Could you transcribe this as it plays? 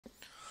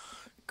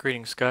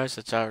Greetings guys,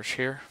 it's Irish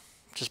here.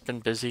 Just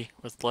been busy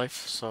with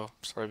life, so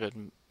sorry I've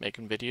been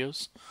making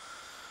videos.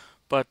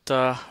 But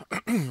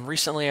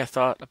recently I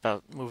thought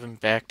about moving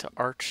back to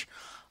Arch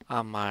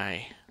on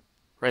my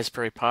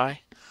Raspberry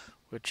Pi,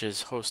 which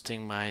is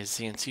hosting my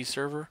ZNC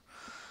server.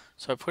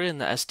 So I put in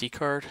the SD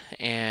card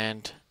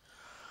and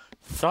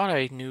thought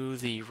I knew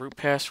the root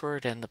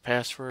password and the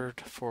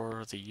password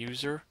for the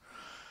user.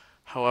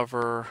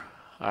 However,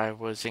 I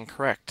was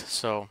incorrect.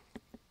 So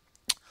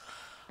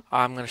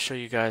I'm going to show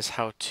you guys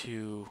how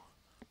to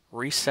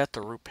reset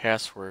the root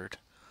password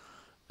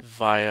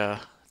via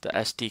the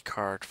SD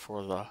card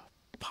for the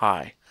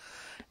Pi.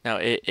 Now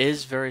it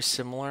is very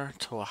similar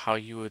to how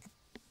you would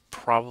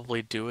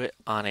probably do it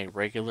on a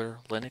regular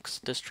Linux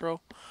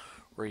distro,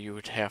 where you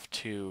would have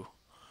to,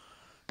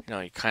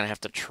 you kind of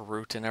have to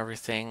chroot and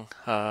everything.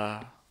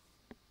 But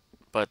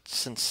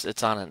since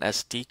it's on an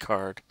SD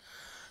card,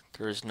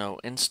 there is no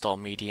install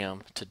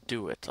medium to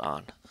do it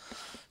on.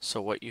 So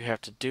what you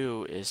have to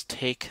do is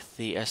take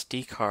the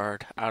SD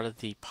card out of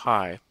the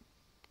Pi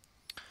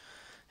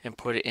and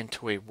put it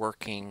into a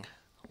working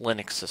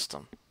Linux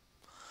system.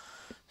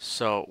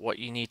 So what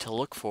you need to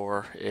look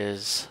for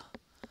is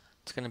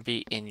it's going to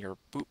be in your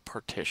boot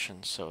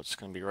partition. So it's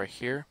going to be right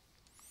here,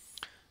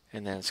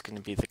 and then it's going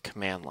to be the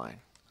command line.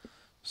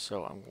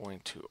 So I'm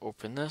going to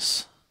open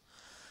this,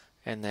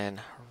 and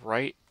then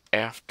right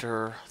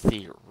after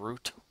the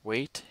root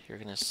wait, you're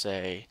going to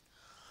say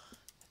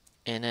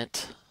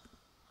init.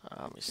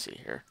 Let me see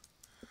here.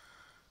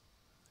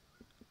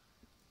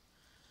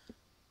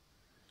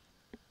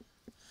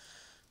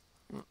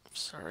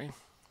 Sorry.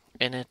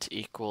 Init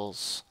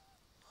equals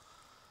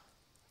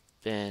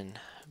bin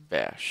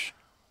bash.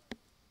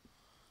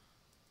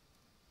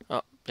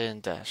 Oh, bin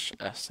dash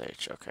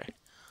sh. Okay.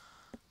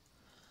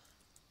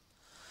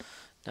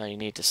 Now you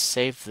need to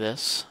save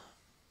this,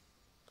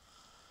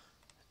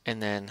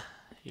 and then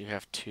you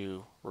have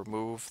to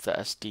remove the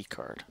SD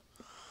card.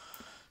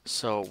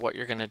 So what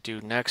you're going to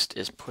do next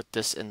is put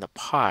this in the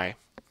Pi.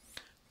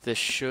 This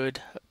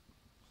should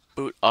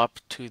boot up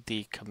to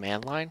the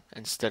command line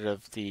instead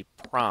of the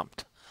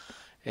prompt,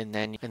 and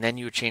then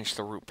you would change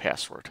the root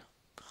password.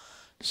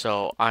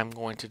 So I'm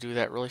going to do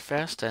that really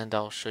fast, and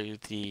I'll show you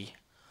the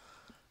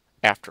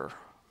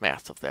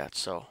aftermath of that.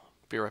 So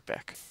be right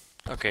back.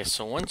 Okay,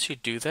 so once you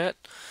do that,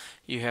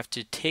 you have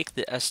to take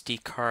the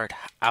SD card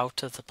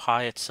out of the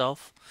Pi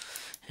itself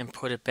and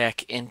put it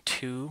back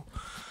into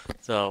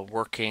the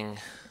working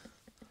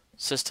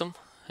system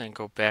and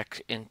go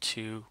back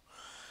into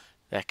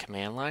that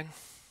command line.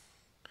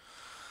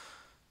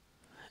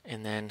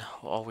 And then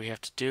all we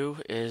have to do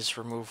is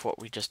remove what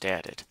we just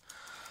added.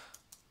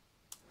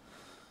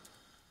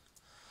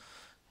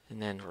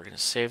 And then we're going to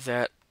save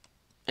that,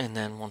 and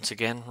then once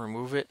again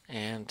remove it,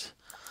 and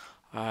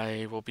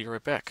I will be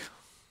right back.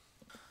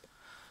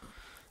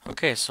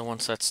 Okay, so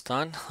once that's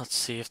done, let's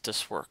see if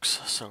this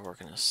works. So we're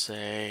going to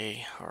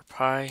say our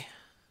Pi.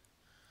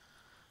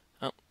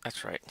 Oh,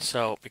 that's right.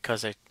 So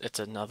because it's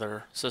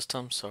another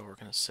system, so we're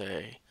going to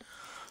say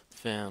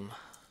vim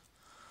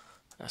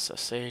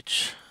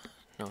ssh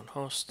known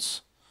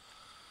hosts.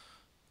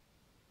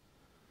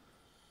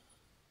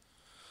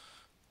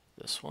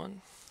 This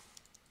one.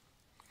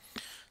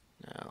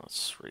 Now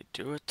let's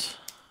redo it.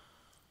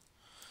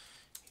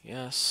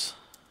 Yes.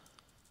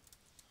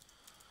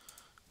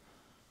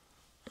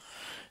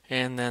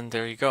 And then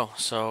there you go.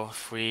 So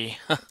if we,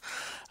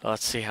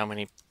 let's see how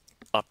many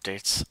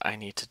updates I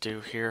need to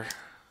do here,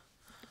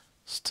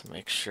 just to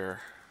make sure.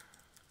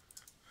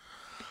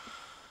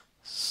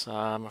 So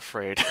I'm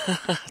afraid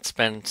it's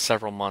been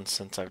several months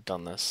since I've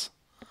done this.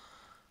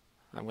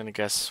 I'm going to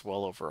guess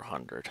well over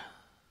 100.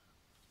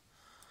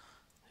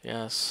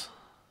 Yes.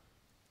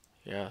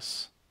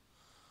 Yes.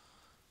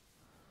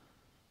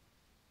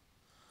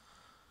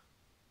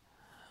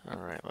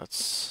 Alright,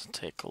 let's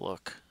take a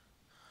look.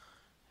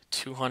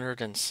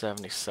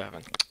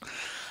 277.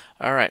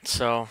 Alright,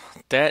 so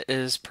that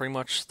is pretty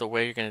much the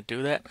way you're going to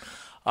do that.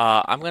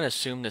 I'm going to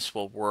assume this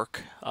will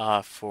work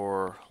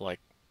for like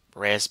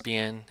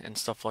Raspbian and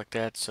stuff like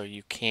that, so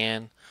you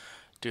can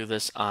do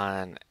this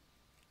on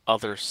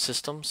other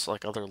systems,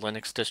 like other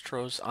Linux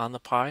distros on the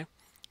Pi.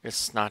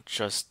 It's not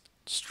just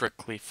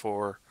strictly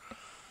for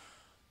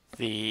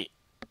the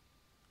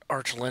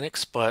Arch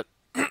Linux, but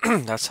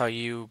that's how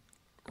you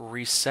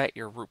reset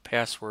your root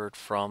password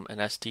from an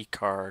SD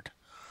card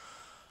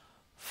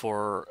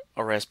for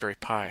a Raspberry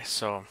Pi.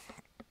 So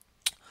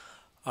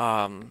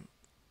let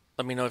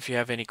me know if you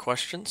have any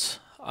questions,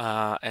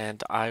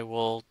 and I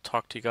will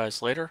talk to you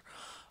guys later.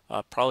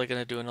 Probably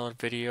going to do another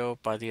video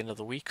by the end of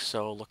the week,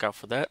 so look out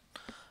for that,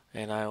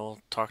 and I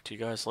will talk to you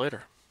guys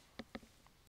later.